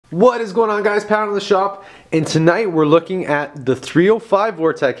What is going on, guys? Pat on the shop, and tonight we're looking at the 305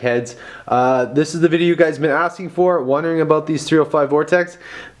 Vortec heads. This is the video you guys have been asking for, wondering about these 305 Vortecs,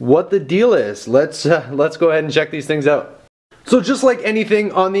 what the deal is. Let's go ahead and check these things out. So just like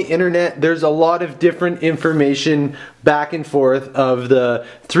anything on the internet, there's a lot of different information back and forth of the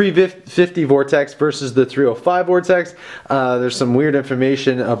 350 Vortecs versus the 305 Vortecs. There's some weird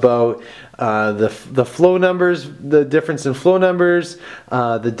information about the flow numbers, the difference in flow numbers,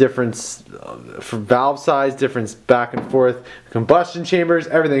 the difference for valve size, difference back and forth, combustion chambers,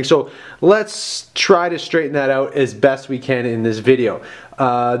 everything. So let's try to straighten that out as best we can in this video.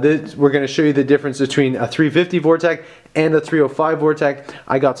 We're going to show you the difference between a 350 Vortec and a 305 Vortec.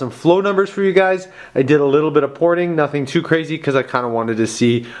 I got some flow numbers for you guys. I did a little bit of porting, nothing too crazy, because I kind of wanted to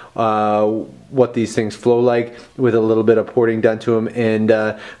see what these things flow like with a little bit of porting done to them,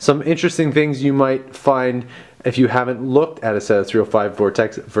 and some interesting things you might find if you haven't looked at a set of 305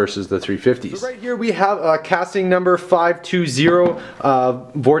 Vortecs versus the 350s. So right here we have casting number 520.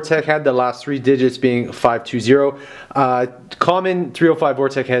 Vortec head, the last three digits being 520. Common 305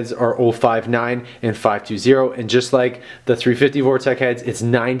 Vortec heads are 059 and 520, and just like the 350 Vortec heads, it's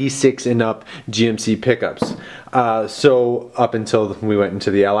 96 and up GMC pickups. So up until we went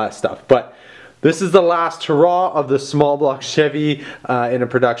into the LS stuff. But this is the last hurrah of the small block Chevy in a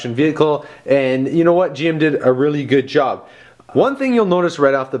production vehicle, and you know what? GM did a really good job. One thing you'll notice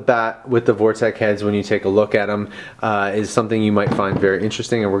right off the bat with the Vortec heads when you take a look at them is something you might find very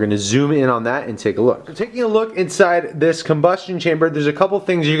interesting, and we're going to zoom in on that and take a look. So taking a look inside this combustion chamber, there's a couple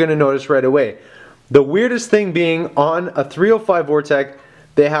things you're going to notice right away. The weirdest thing being on a 305 Vortec,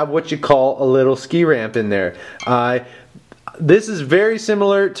 they have what you call a little ski ramp in there. This is very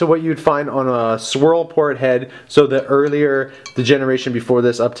similar to what you'd find on a swirl port head. So the generation before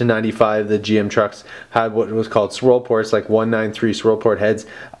this, up to 95, the GM trucks had what was called swirl ports, like 193 swirl port heads.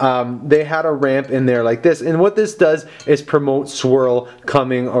 They had a ramp in there like this, and what this does is promote swirl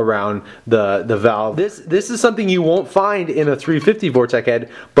coming around the valve. This is something you won't find in a 350 Vortec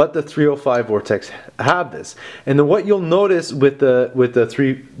head, but the 305 Vortecs have this. And then what you'll notice with the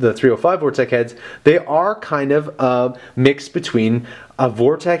 305 Vortec heads, they are kind of mixed between a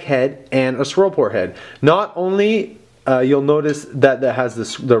Vortec head and a swirl port head. Not only you'll notice that has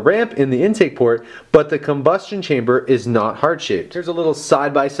the ramp in the intake port, but the combustion chamber is not heart-shaped. Here's a little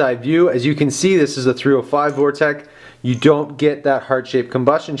side-by-side view. As you can see, this is a 305 Vortec. You don't get that heart-shaped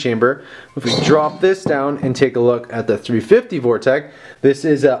combustion chamber. If we drop this down and take a look at the 350 Vortec, this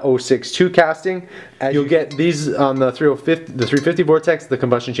is a 062 casting. You'll get these on the 350 Vortecs. The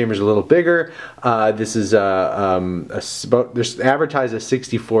combustion chamber is a little bigger. This is there's advertised a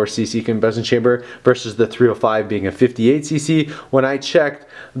 64cc combustion chamber versus the 305 being a 58cc. When I checked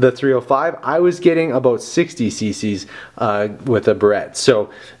the 305, I was getting about 60 cc's with a Barrette.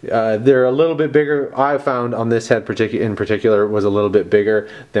 So they're a little bit bigger. I found on this head in particular was a little bit bigger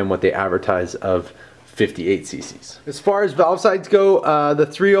than what they advertise of 58 cc's. As far as valve sides go, the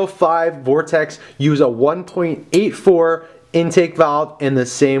 305 Vortecs use a 1.84 intake valve and the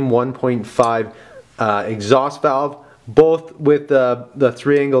same 1.5 exhaust valve, both with the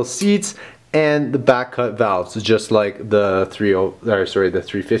 3-angle seats and the back cut valves, just like the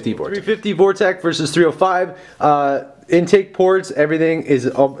 350 Vortec. 350 Vortec versus 305. Intake ports, everything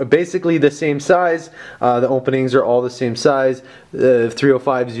is basically the same size. The openings are all the same size. The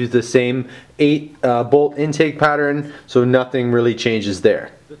 305s use the same 8 bolt intake pattern, so nothing really changes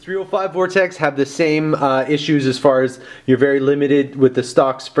there. The 305 Vortecs have the same issues as far as you're very limited with the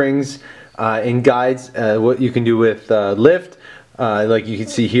stock springs and guides, what you can do with lift. Like you can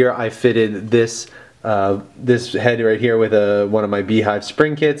see here, I fitted this head right here with one of my Beehive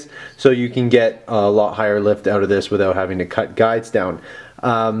spring kits, so you can get a lot higher lift out of this without having to cut guides down.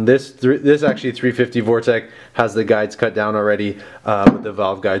 This actually 350 Vortec has the guides cut down already, but the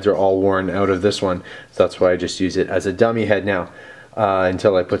valve guides are all worn out of this one, so that's why I just use it as a dummy head now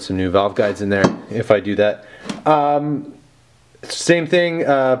until I put some new valve guides in there, if I do that. Same thing,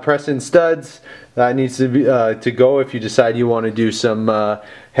 press-in studs. That needs to be to go if you decide you want to do some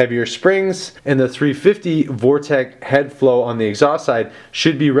heavier springs. And the 350 Vortec head flow on the exhaust side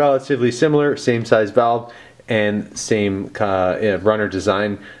should be relatively similar, same size valve and same runner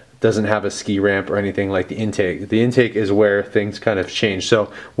design. Doesn't have a ski ramp or anything like the intake. The intake is where things kind of change.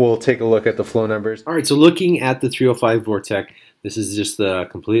 So we'll take a look at the flow numbers. All right, so looking at the 305 Vortec, this is just the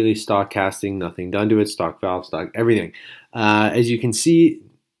completely stock casting, nothing done to it, stock valve, stock everything. As you can see,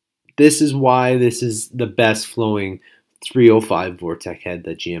 this is why this is the best flowing 305 Vortec head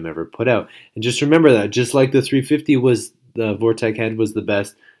that GM ever put out. And just remember that, just like the 350 was, the Vortec head was the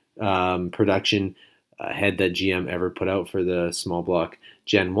best production head that GM ever put out for the small block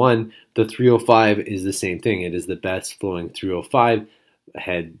Gen 1, the 305 is the same thing. It is the best flowing 305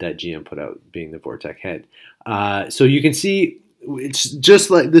 head that GM put out, being the Vortec head. So you can see it's just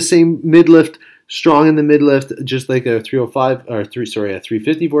like the same mid-lift, strong in the mid-lift, just like a 305 or a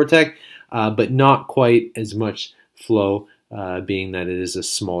 350 Vortec, but not quite as much flow, being that it is a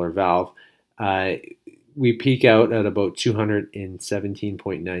smaller valve. We peak out at about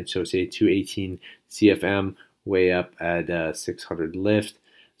 217.9, so say 218 CFM, way up at 600 lift.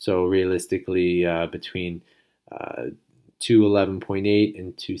 So realistically, between 211.8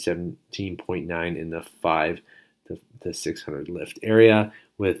 and 217.9 in the 5 to 600 lift area,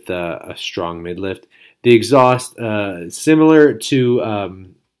 with a strong mid lift. The exhaust, similar to a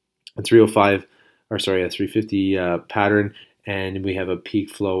 305, or sorry, a 350 pattern, and we have a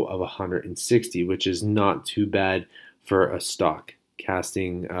peak flow of 160, which is not too bad for a stock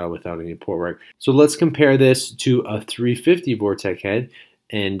casting without any port work. So let's compare this to a 350 Vortec head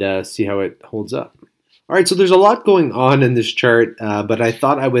and see how it holds up. All right, so there's a lot going on in this chart, but I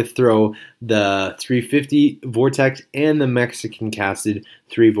thought I would throw the 350 Vortex and the Mexican casted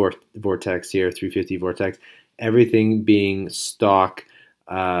 3 Vortex here, 350 Vortex, everything being stock.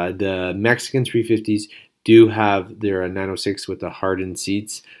 The Mexican 350s do have their 906 with the hardened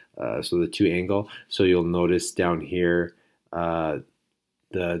seats, so the 2 angle. So you'll notice down here the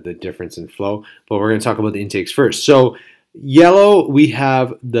difference in flow. But we're going to talk about the intakes first. So yellow, we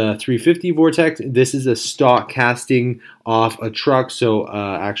have the 350 Vortex. This is a stock casting off a truck. So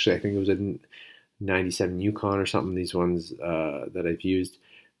actually, I think it was a 97 Yukon or something, these ones that I've used.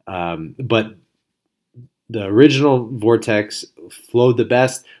 But the original Vortex flowed the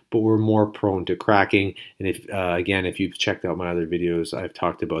best, but were more prone to cracking. And if again, if you've checked out my other videos, I've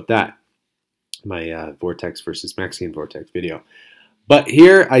talked about that. My Vortex versus Mexican Vortex video. But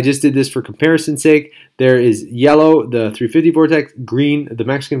here, I just did this for comparison's sake. There is yellow, the 350 Vortex, green, the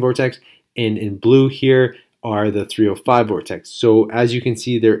Mexican Vortex, and in blue here are the 305 Vortex. So as you can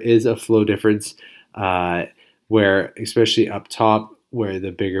see, there is a flow difference where, especially up top, where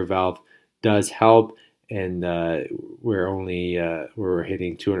the bigger valve does help, and we're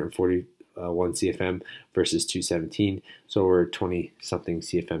hitting 241 CFM versus 217, so we're 20-something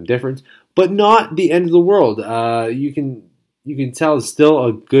CFM difference, but not the end of the world. You can tell it's still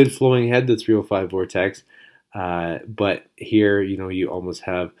a good flowing head, the 305 Vortex, but here, you know, you almost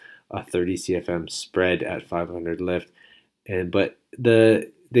have a 30 CFM spread at 500 lift, but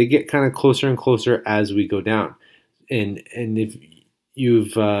they get kind of closer and closer as we go down, and if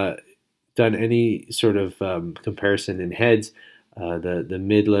you've done any sort of comparison in heads, the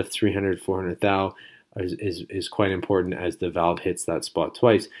mid lift 300, 400 thou is quite important as the valve hits that spot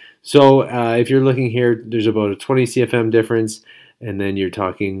twice. So if you're looking here, there's about a 20 CFM difference, and then you're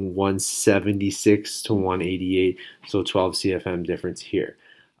talking 176 to 188, so 12 CFM difference here.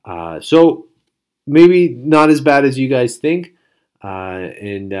 So maybe not as bad as you guys think,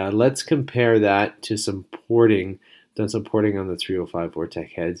 and let's compare that to some porting. Done some porting on the 305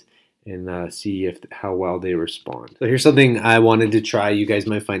 Vortec heads, and see how well they respond. So here's something I wanted to try, you guys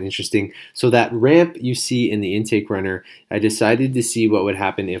might find interesting. So that ramp you see in the intake runner, I decided to see what would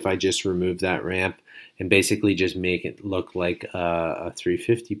happen if I just remove that ramp and basically just make it look like a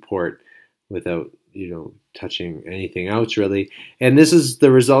 350 port without, you know, touching anything else really. And this is the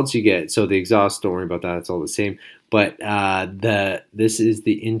results you get. So the exhaust, don't worry about that, it's all the same. But this is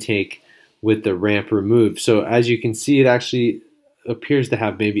the intake with the ramp removed. So as you can see, it actually appears to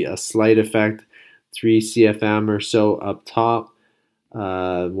have maybe a slight effect, 3 CFM or so up top,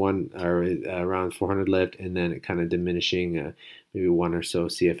 one or around 400 lift, and then it kind of diminishing, maybe 1 or so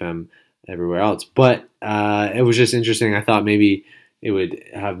CFM everywhere else. But it was just interesting. I thought maybe it would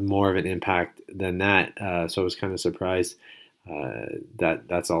have more of an impact than that, so I was kind of surprised that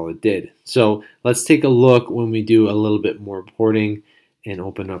that's all it did. So let's take a look when we do a little bit more porting and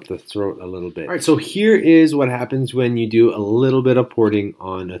open up the throat a little bit. All right, so here is what happens when you do a little bit of porting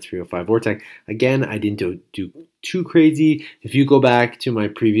on a 305 Vortec. Again, I didn't do too crazy. If you go back to my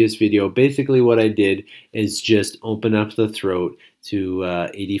previous video, basically what I did is just open up the throat to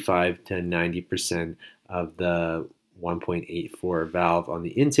 85 to 90% of the 1.84 valve on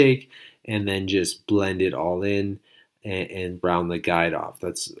the intake, and then just blend it all in and round the guide off.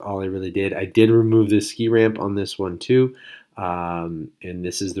 That's all I really did. I did remove the ski ramp on this one too. And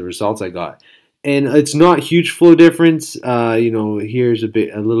this is the results I got, and it's not huge flow difference. You know, here's a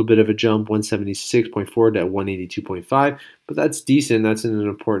little bit of a jump, 176.4 to 182.5, but that's decent. That's in an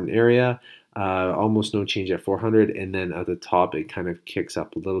important area. Almost no change at 400, and then at the top it kind of kicks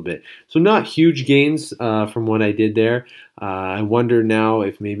up a little bit. So not huge gains from what I did there. I wonder now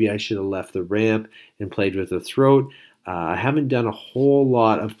if maybe I should have left the ramp and played with the throat. I haven't done a whole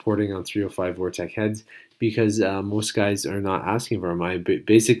lot of porting on 305 Vortec heads because most guys are not asking for them. I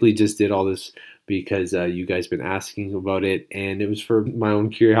basically just did all this because you guys been asking about it, and it was for my own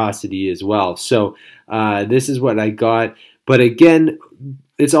curiosity as well. So this is what I got. But again,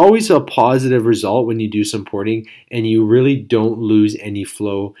 it's always a positive result when you do some porting and you really don't lose any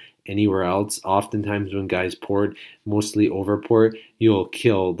flow anywhere else. Oftentimes when guys port, mostly over port, you'll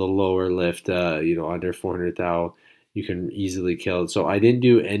kill the lower lift, under 400 thou. You can easily kill it. So I didn't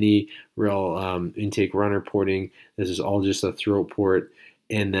do any real intake runner porting. This is all just a throat port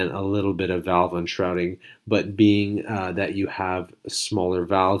and then a little bit of valve unshrouding. But being that you have smaller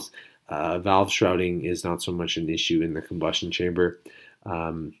valves, valve shrouding is not so much an issue in the combustion chamber.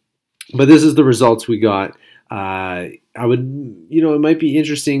 But this is the results we got. I would, it might be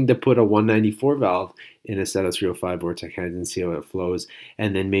interesting to put a 194 valve in a set of 305 Vortec heads and see how it flows,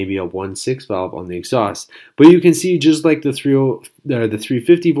 and then maybe a 1.6 valve on the exhaust. But you can see, just like the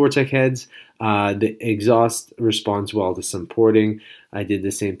 350 Vortec heads, the exhaust responds well to some porting. I did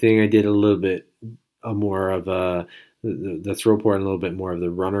the same thing. I did a little bit more of the throw port and a little bit more of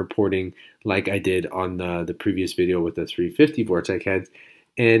the runner porting, like I did on the previous video with the 350 Vortec heads,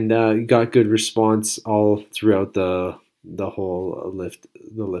 and got good response all throughout the whole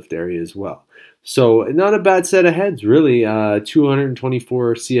lift area as well. So not a bad set of heads, really.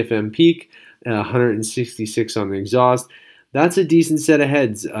 224 CFM peak, 166 on the exhaust. That's a decent set of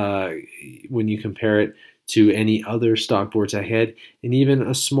heads when you compare it to any other stock Vortec head, and even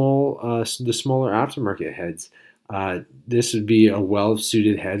the smaller aftermarket heads. This would be a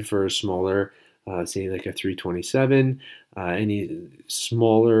well-suited head for a smaller, say like a 327, any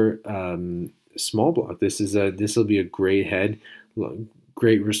smaller small block. This will be a great head,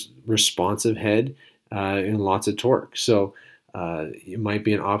 great responsive head, and lots of torque. So it might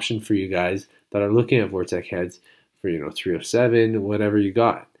be an option for you guys that are looking at Vortec heads for 307, whatever you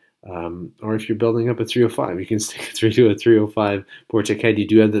got. Or if you're building up a 305, you can stick to a 305 Vortec head. You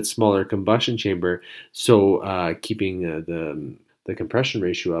do have that smaller combustion chamber, so keeping the compression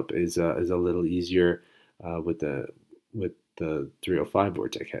ratio up is a little easier with the 305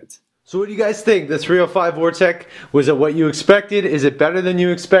 Vortec heads. So what do you guys think? The 305 Vortec, was it what you expected? Is it better than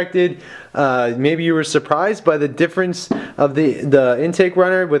you expected? Maybe you were surprised by the difference of the intake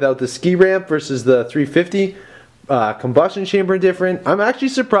runner without the ski ramp versus the 350. Combustion chamber different. I'm actually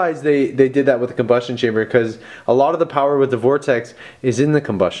surprised they did that with the combustion chamber, because a lot of the power with the Vortex is in the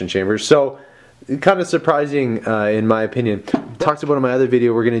combustion chamber. So kind of surprising in my opinion. Talked about in my other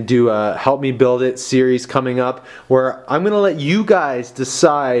video, we're going to do a Help Me Build It series coming up, where I'm going to let you guys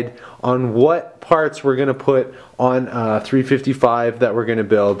decide on what parts we're going to put on 355 that we're going to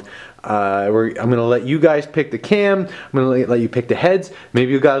build. I'm going to let you guys pick the cam. I'm going to let you pick the heads.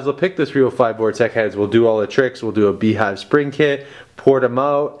 Maybe you guys will pick the 305 Vortec heads. We'll do all the tricks. We'll do a beehive spring kit, port them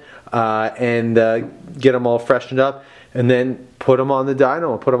out, and get them all freshened up, and then put them on the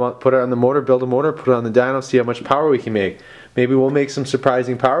dyno. Put it on the motor, build a motor, put it on the dyno, see how much power we can make. Maybe we'll make some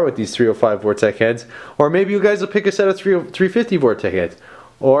surprising power with these 305 Vortec heads, or maybe you guys will pick a set of 350 Vortec heads,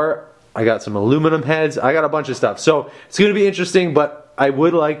 or I got some aluminum heads. I got a bunch of stuff. So it's going to be interesting, but I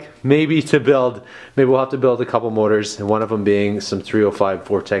would like maybe we'll have to build a couple motors, and one of them being some 305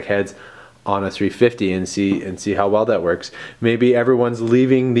 Vortec heads on a 350, and see how well that works. Maybe everyone's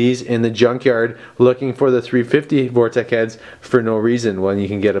leaving these in the junkyard looking for the 350 Vortec heads for no reason, when you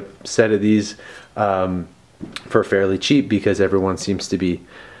can get a set of these for fairly cheap, because everyone seems to be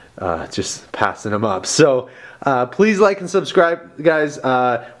just passing them up. So please like and subscribe, guys.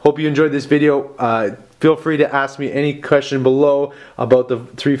 Hope you enjoyed this video. Feel free to ask me any question below about the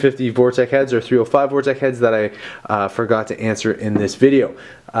 350 Vortec heads or 305 Vortec heads that I forgot to answer in this video.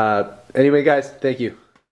 Anyway, guys, thank you.